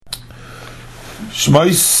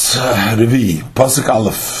Shmois Revi, Pasuk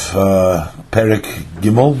Aleph, Perek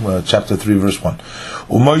Gimel, chapter 3, verse 1.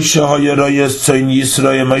 Moshe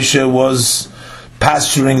was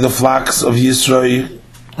pasturing the flocks of Yisro,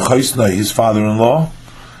 Chosnai, his father-in-law,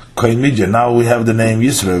 Kohen Midyan. Now we have the name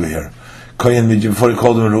Yisro over here. Kohen Midyan, before he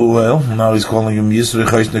called him Reuel, now he's calling him Yisro,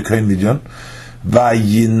 Chosnai, Kohen Midyan.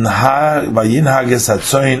 Vayinhag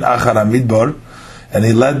esatzoin achar hamidbar, and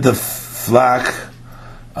he led the flock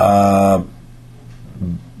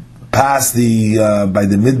past the by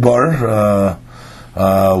the midbar,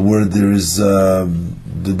 where there is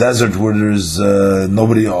the desert, where there is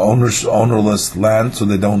nobody ownerless land, so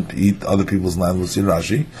they don't eat other people's land. We'll see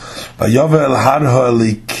Rashi. Vayovel har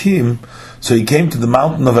ha'elikim. So he came to the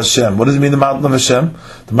mountain of Hashem. What does it mean, the mountain of Hashem?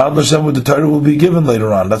 The mountain of Hashem where the Torah will be given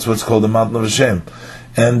later on. That's what's called the mountain of Hashem.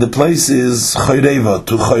 And the place is Choyreva,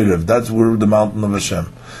 to Choyrev. That's where the mountain of Hashem.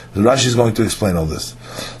 Rashi is going to explain all this.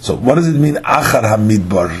 So what does it mean, Achar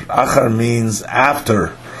HaMidbar? Achar means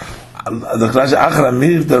after. The Achar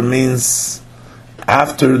HaMidbar means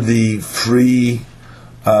after the free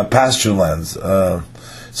pasture lands.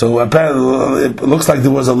 So apparently it looks like there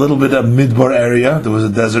was a little bit of midbar area, there was a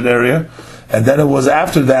desert area, and then it was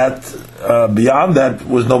after that, beyond that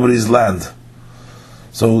was nobody's land.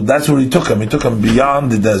 So that's where he took him. He took him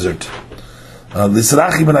beyond the desert.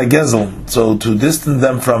 L'srachim and agezel, so to distance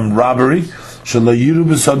them from robbery, so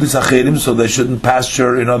they shouldn't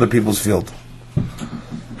pasture in other people's field.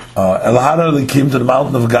 El Har came to the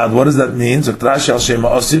mountain of God. What does that mean? That's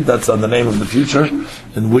on the name of the future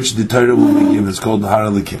in which the Torah will be given. It's called Har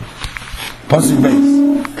Elikim. Pasuk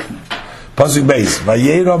Beis.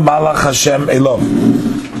 Vayera Malach Hashem Elov,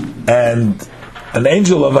 and an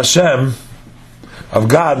angel of Hashem, of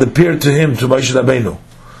God, appeared to him, to Moshe Rabbeinu.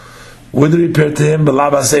 Where did he appear to him?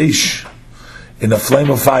 Belabas Eish, in a flame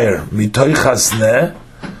of fire. Mitoich Sneh,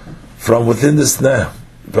 from within the sneh.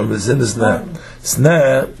 From within the sneh.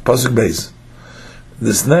 Sneh, Pasuk Beis.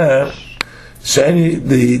 The sneh,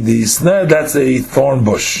 the sneh, that's a thorn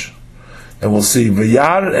bush. And we'll see.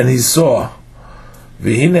 V'yar, and he saw.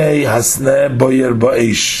 V'hinei hasneh boyer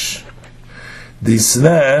ba'esh. The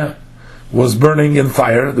sneh was burning in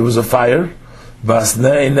fire. There was a fire.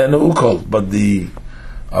 V'asneh inenu ukol. But the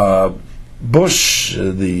bush,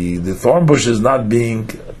 the thorn bush is not being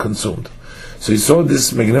consumed. So he saw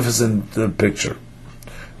this magnificent picture,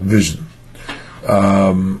 vision. He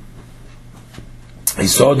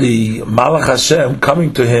saw the Malach Hashem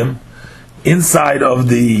coming to him inside of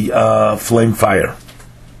the flame fire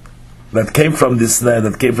that came from the sneh,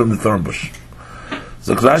 that came from the thorn bush.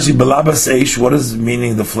 So Rashi, Belabas Eish, what is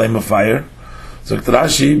meaning the flame of fire? So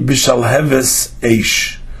Rashi, Bishalheves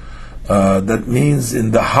Eish. That means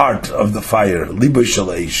in the heart of the fire. Libo Shal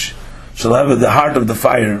Eish. Shall have the heart of the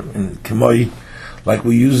fire in Kemoi, like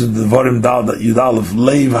we use in the Vorim Dal Yudal of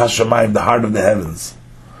Leiv Hashemayim, the heart of the heavens.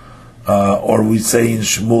 Or we say in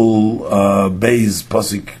Shmuel Beis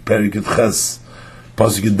Pasuk Perek Ches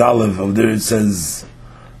Pasuk Yudalev, over there it says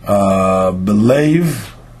Beleiv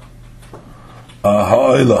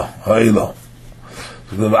Ha'olah.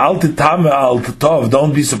 Al Titame Al Tov.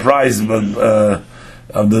 Don't be surprised, but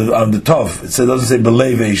on the Tov it doesn't say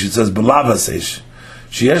Beleiv Eish, it says Belavas Eish.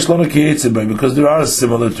 Sheyesh lo nekiyetze, because there are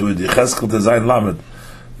similar to it. Yecheskel Tezayin Lamed.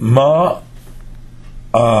 Ma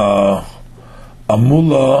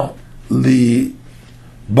amula li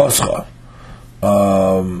bascha.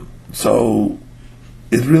 So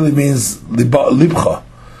it really means libcha.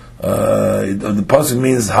 The pasuk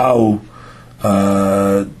means how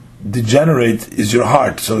degenerate is your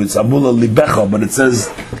heart. So it's amula libecha, but it says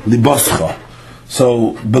libascha.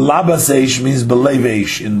 So belabas eish means belev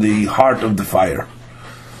eish, in the heart of the fire.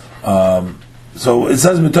 So it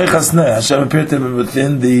says Mitoich Hasneh, Hashem appeared to him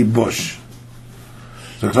within the bush.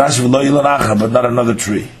 So but not another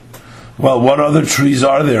tree. Well, what other trees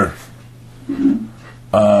are there?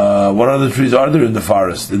 What other trees are there in the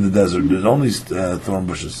forest, in the desert? There's only thorn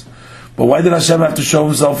bushes. But why did Hashem have to show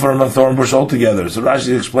himself from a thorn bush altogether? So Rashi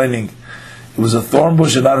is explaining it was a thorn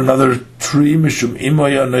bush and not another tree. Mishum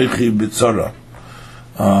imoya noichi bitzara.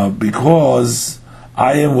 Because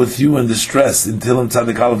I am with you in distress until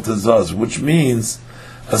Tzadik Aleph Tezaz, which means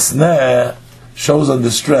a sneh shows on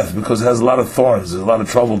distress because it has a lot of thorns, there's a lot of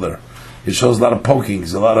trouble there. It shows a lot of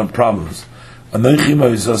pokings, a lot of problems. So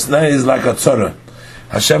sneh is like a tzara.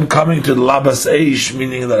 Hashem coming to the Labas Eish,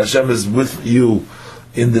 meaning that Hashem is with you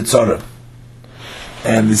in the tzara.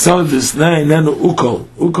 And we saw this sneh, then ukol.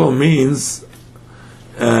 Ukol means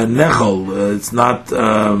nechol, it's not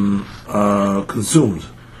consumed.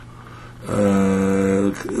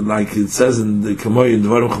 Like it says in the Kemoy in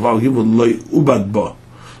Dvarim Chaval Gimel, loy ubad ba,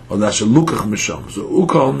 or dasha lukach misham. So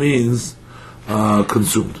ukal means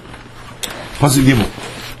consumed. Pasuk Gimel.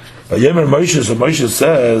 Vayemer Moshe, so Moshe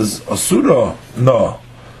says, Asura, no.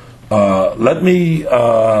 Let me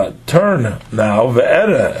turn now,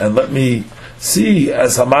 ve'ere, and let me see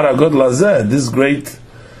as Hamara God Lazeh, this great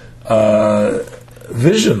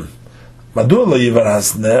vision. Madua lo yivar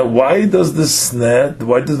hasneh, why does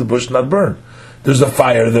the bush not burn? There's a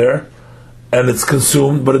fire there, and it's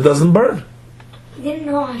consumed, but it doesn't burn. He didn't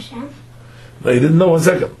know Hashem. No, he didn't know. 1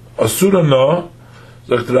 second. Asura no,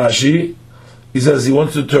 Dr. Rashi, he says he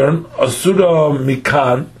wants to turn. Asura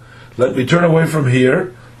mikan, let me turn away from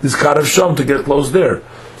here, this Karev Sham, to get close there.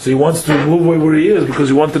 So he wants to move away where he is because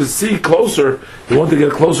he wanted to see closer. He wanted to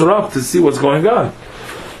get closer up to see what's going on.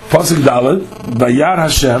 Pasuk Daled, Vayar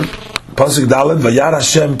Hashem. Pasuk Daled, Vayar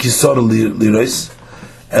Hashem kisor liros,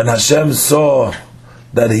 and Hashem saw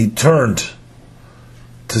that he turned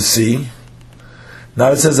to see.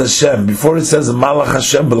 Now it says Hashem. Before it says Malach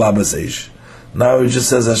Hashem b'labas eish. Now it just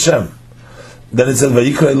says Hashem. Then it says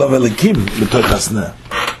Vayikra Elav Elikim b'toch hasneh,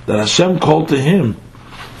 that Hashem called to him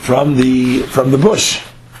from the bush.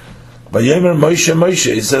 Vayemer Moshe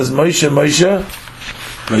Moshe. He says Moshe Moshe.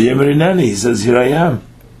 Vayemer Inani. He says here I am.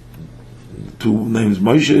 Two names.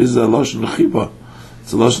 Moshe is a lashon chiba.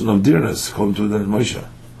 It's a lashon of dearness. According to the name Moshe.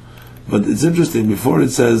 But it's interesting. Before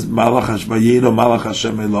it says Malach Hashem Vayedo Malach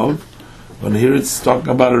Hashem Elov, when here it's talking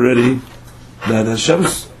about already that Hashem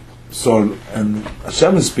saw and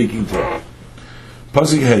Hashem is speaking to him.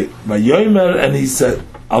 Pasuk Hey Vayomer, and he said,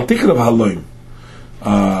 "Al tikrav haloim.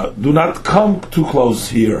 Do not come too close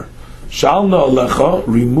here. Shal no alecha,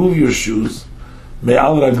 remove your shoes.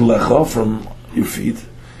 Me'al raglecha, from your feet.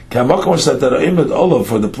 Kamakom sataraimed olav,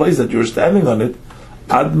 for the place that you're standing on it.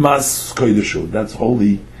 Admas koideshu, that's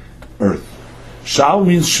holy earth. Shal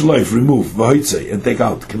means shloif, remove, v'hoitze, and take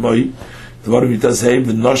out. Kemoi, dvarim yitasheim,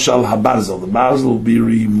 v'noshal habarzel, the barzel will be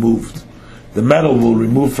removed. The metal will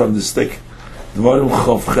remove from the stick. Dvarim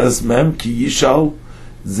chof ches mem, ki yishal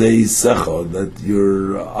zeisecha, that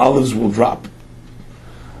your olives will drop.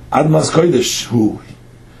 Admas kodesh, who?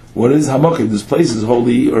 What is hamakim? This place is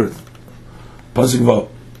holy earth. Pasuk Vav.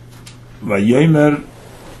 Vayomer,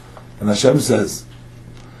 and Hashem says,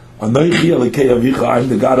 Anoichi Elokei Avicha, I'm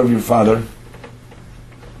the God of your father.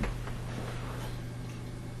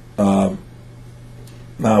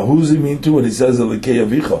 Now, who's he mean to when he says Elokei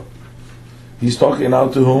Avicha? He's talking now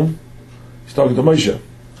to whom? He's talking to Moshe.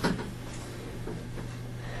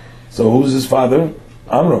 So who's his father?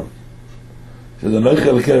 Amram. He says Anoichi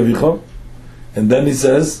Elokei Avicha, and then he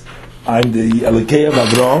says, I'm the Elokei of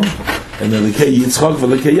Avraham and the Elokei Yitzchak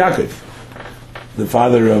v'Elokei Yaakov, the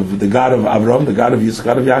father of the God of Avraham, the God of Yitzchak,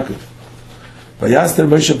 God of Yaakov. Vayaster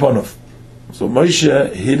Moshe Ponov. So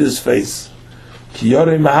Moshe hid his face. Ki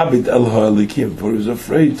yorei mahabit el ha'elikim, for he was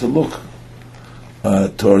afraid to look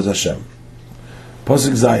towards Hashem.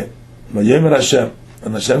 Pasuk Zayin. Vayemer Hashem,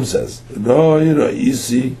 and Hashem says, Roi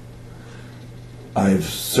ra'isi, I've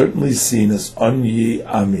certainly seen as on ye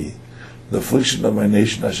ami, the affliction of my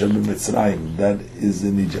nation Hashem b'Mitzrayim, that is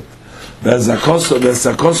in Egypt.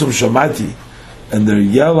 V'ezakosum shomati, and their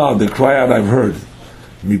yell out, their cry out I've heard,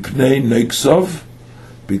 mipnei neiksov,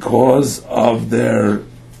 because of their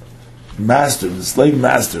masters, the slave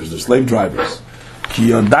masters, the slave drivers. Ki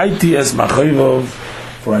yodaiti es machayvov,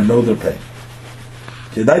 for I know their pain.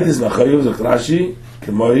 Ki yodaiti es machayvov, Rashi,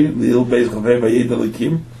 kemoi li'il beis chavei vayed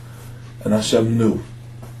elikim, and Hashem knew.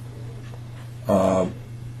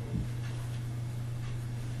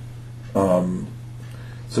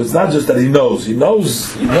 So it's not just that he knows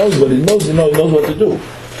what to do.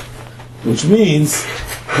 Which means,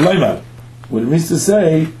 what it means to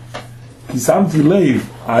say, Kisamti leiv,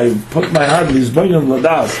 I've put my heart, Lizboyon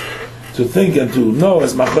ladas, to think and to know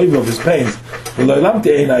as machayv of his pains. I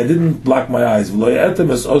didn't block my eyes, and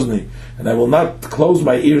I will not close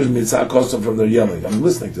my ears from their yelling. I'm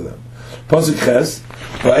listening to them. Pasuk Ches,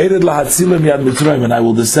 and I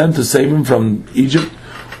will descend to save him from Egypt,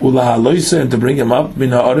 and to bring him up from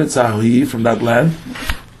that land,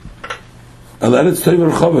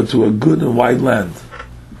 to a good and wide land,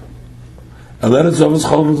 to a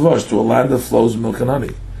land that flows milk and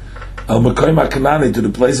honey, to the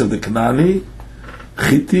place of the Kanani,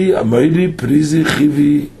 Chiti, Amoidi, Prizi,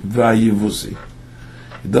 Chivi, Vayivusi.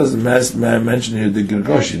 It doesn't mention here the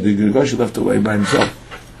Girgoshi. The Girgoshi left away by himself.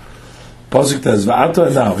 Pasuk says,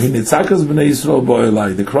 "Va'ata now he nitzakas b'nei Yisrael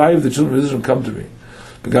bo'elai." The cry of the children of Israel come to me.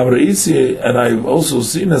 And I've also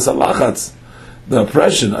seen as alachatz, the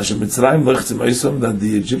oppression, Hashem Mitzrayim lechtzim oisam, that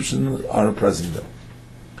the Egyptians are oppressing them.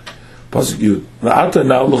 Pasuk Yud. Va'ata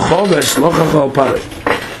now l'chovesh lochach al Parei.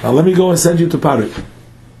 Now let me go and send you to Parei.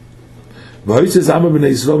 V'hoitzes Amma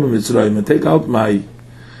b'nei Yisrael b'Mitzrayim, and take out my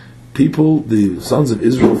people, the sons of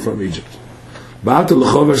Israel from Egypt.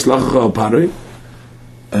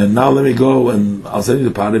 And now let me go and I'll send you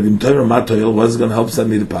the Pareh. What is going to help send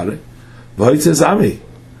me the Pareh?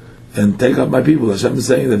 And take up my people. Hashem is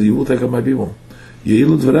saying that you will take up my people. Your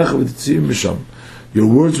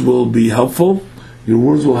words will be helpful, your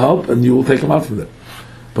words will help, and you will take them out from them.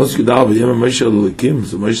 So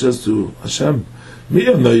Moshe says to Hashem,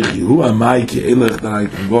 who am I that I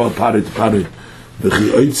can go out Pareh to Pareh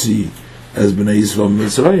as Bnei Yisrael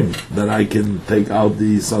Mitzrayim, that I can take out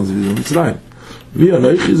the sons of Israel Mitzrayim?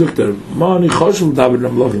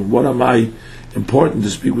 What am I important to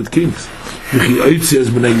speak with kings?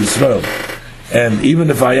 And even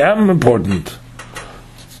if I am important,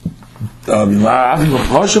 what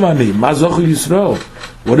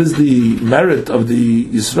is the merit of the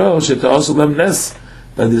Yisrael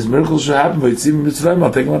that this miracle should happen?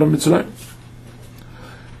 I'll take them out of Mitzrayim.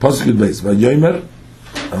 Pasuk base by Yomer,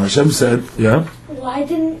 and Hashem said, "Yeah." Why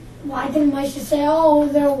didn't Moshe say, "Oh,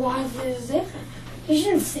 they're wise as if"? He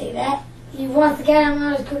shouldn't say that. He wants to get them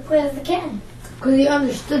out as quickly as they can. Because he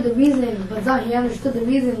understood the reason, but he understood the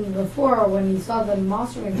reason before when he saw the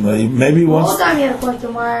monster. Maybe once. The whole time he had a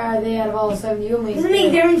question, why are they out of all 70 humans? Doesn't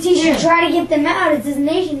make difference. He should try to get them out. It's his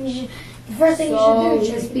nation. The first thing he should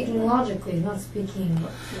do. He's speaking logically, he's not speaking.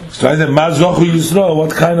 What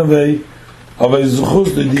kind of a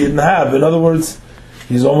zuchus did he didn't have? In other words,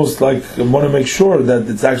 he's almost like want to make sure that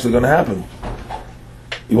it's actually going to happen.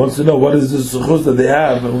 He wants to know what is the zuchus that they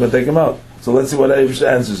have, and we're going to take him out. So let's see what Avish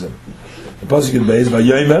answers him. The pasuk is based by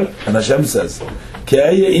Yomer, and Hashem says,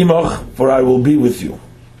 "Ke'eye imach, for I will be with you."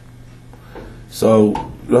 So you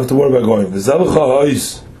don't have to worry about going.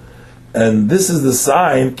 And this is the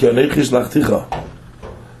sign that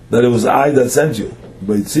it was I that sent you. You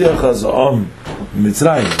will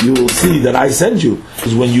see that I sent you,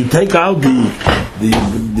 because when you take out the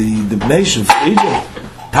nation from Egypt,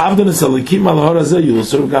 you will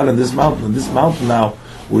serve God in this mountain. And this mountain now,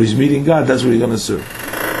 where he's meeting God, that's where you're going to serve.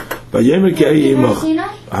 Har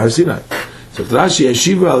Sinai. So Rashi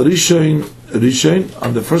Yeshiva al Rishon,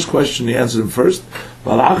 on the first question he answered him first,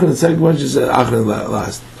 while the second question he said Achron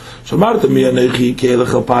last. What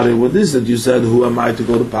is it you said, who am I to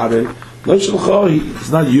go to Pareh? It's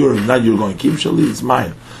not your going. Keep Shali, it's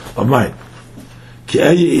mine, of mine.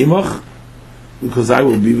 Because I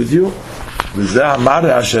will be with you.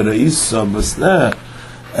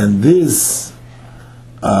 And this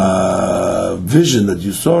vision that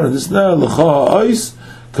you saw in this that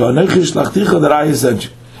I sent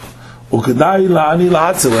you. And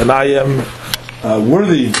I am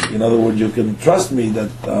worthy. In other words, you can trust me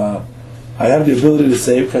that I have the ability to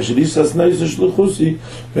save. You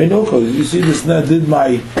see, this did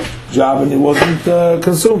my job and it wasn't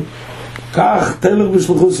consumed.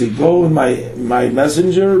 Go with my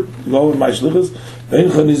messenger, go with my shlichus,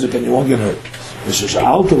 and you won't get hurt. When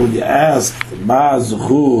you ask,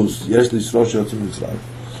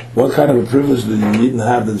 what kind of a privilege did you didn't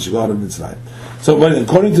have that you got in Mitzrayim? So, but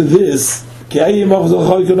according to this,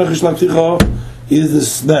 is the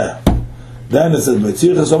snare. Then it says, that's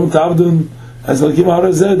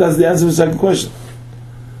the answer to the second question.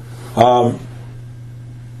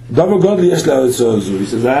 He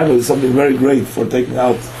says, I have something very great for taking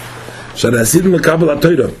out.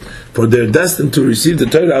 For they're destined to receive the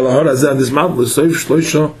Torah on this mountain.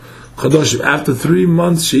 After 3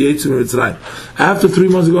 months, after 3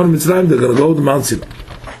 months of going to Mitzrayim, they're going to go to Mount Sinai.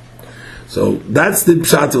 So that's the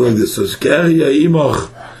pshat like this. So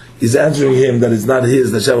is answering him that it's not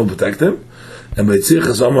his, that Hashem will protect him. And by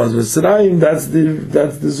Tzirchas Omas Mitzrayim, that's the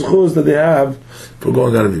zechus that they have for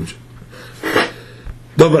going out of Egypt.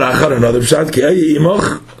 Another pshat,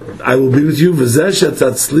 I will be with you,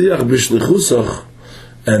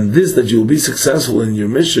 and this that you will be successful in your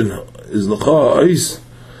mission is the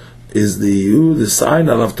sign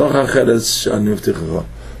of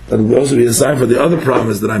that will also be a sign for the other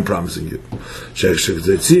promise that I'm promising you.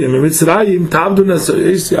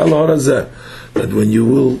 That when you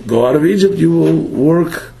will go out of Egypt, you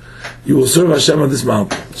will serve Hashem on this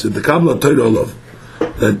mountain. So the Kabbalah Torah Olav,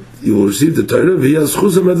 that you will receive the Torah. That's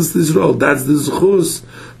the zechus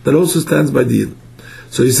that also stands by the Yidden.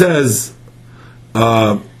 So he says,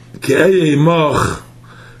 and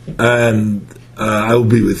I will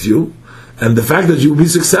be with you. And the fact that you will be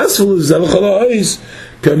successful is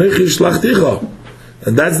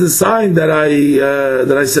and that's the sign that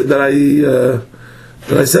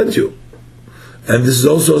I sent you. And this is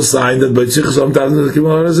also a sign that by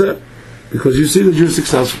because you see that you're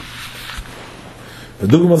successful.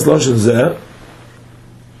 Similar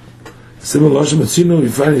Lashon Matzino, we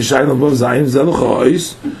find in Shayin above Zayin,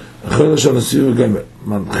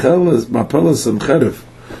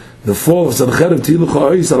 The fall of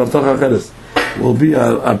Sancherev will be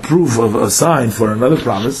a proof of a sign for another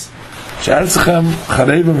promise.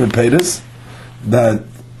 That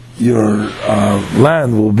your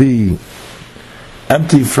land will be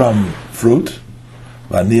empty from fruit.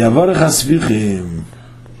 And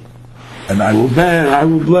I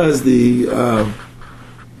will bless the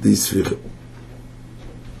these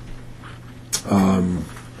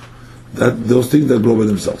that those things that grow by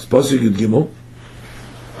themselves. Pasuk Yud Gimel.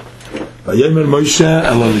 Moshe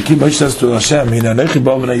says to Hashem,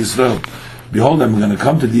 behold, I'm going to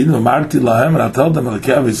come to the Yidden, and I'll tell them,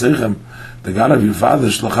 the God of your father,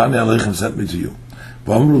 Shlachani Aleichem, sent me to you.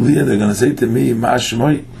 They're going to say to me,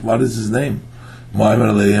 what is his name?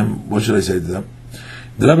 What should I say to them?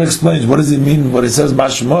 The Rebbe explains, what does it mean, what it says,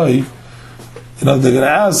 Mashmoi? They're going to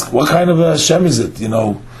ask, what kind of a Hashem is it?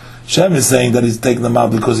 Hashem is saying that he's taking them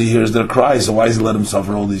out because he hears their cry, so why does he let them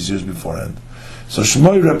suffer all these years beforehand? So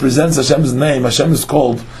Shmoi represents Hashem's name. Hashem is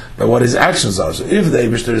called by what his actions are. So if the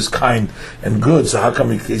Eibishter is kind and good, so how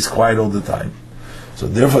come he's quiet all the time? So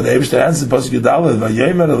therefore the Eibishter answers Pasuk Yudaleh,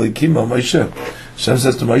 Vayemer Elikim El Moshe. Hashem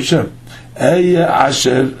says to Moshe, Eya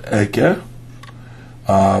Asher Eke,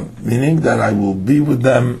 meaning that I will be with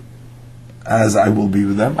them as I will be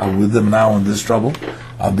with them. I'm with them now in this trouble.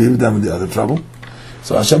 I'll be with them in the other trouble.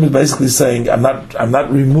 So Hashem is basically saying, I'm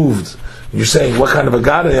not removed. You're saying, what kind of a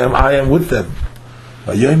God I am with them.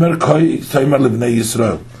 So say to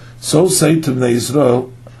Bnei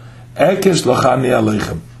Yisrael, Ekesh Lachani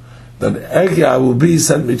Aleichem, that Eke I will be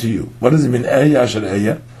sent me to you. What does it mean? Eya Asher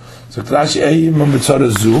Eya. So Trashi Eya Imam B'Tzara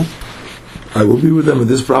Zu, I will be with them in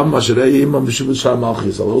this problem. Asher Eya Imam B'Shivut Shar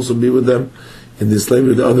Malchis, I'll also be with them in the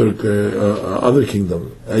slavery of the other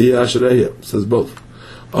kingdom. Eya Asher Eya says both.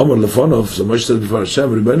 Amar Lefonov, so Moshe says before Hashem,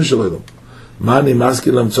 Rebbeinu Shalom. Mani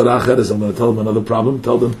maskilam tzara acheres. I'm going to tell them another problem.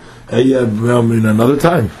 Tell them, hey, in another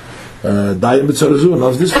time. Dayim b'tzarazu, and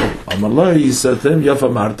not this one. Amallah, he said to him, Yafa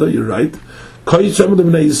Marta, you're right. Koi yitzam the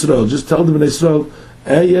Bnei Yisrael. Just tell the Bnei Yisrael,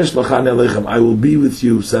 yesh lachani aleichem. I will be with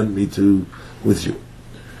you. Send me with you.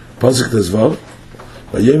 Pasuk Tezvav.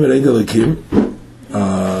 Vayemer Eid Elikim.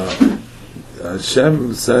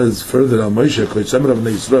 Hashem says further on Moshe, Koi yitzam the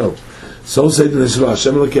Bnei Yisrael. So say to the Yisrael,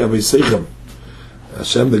 Hashem Elokai Aveiseichem.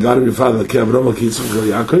 Hashem, the God of your father, Avraham,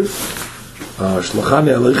 Yitzchak, Yaakov,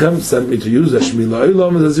 Shlachani Aleichem, sent me to you.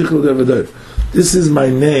 This is my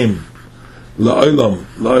name. La'olam.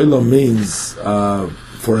 La'olam means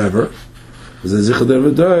forever.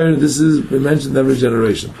 This is mentioned every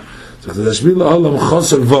generation. La'olam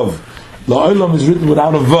is written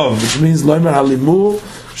without a vav, which means Loimer Halimu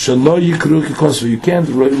Shelo Yikru Kikosvu. You can't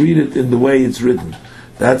read it in the way it's written.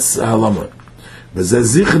 That's Halamah.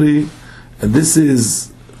 Zichri. And this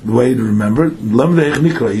is the way to remember.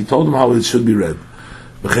 He told him how it should be read.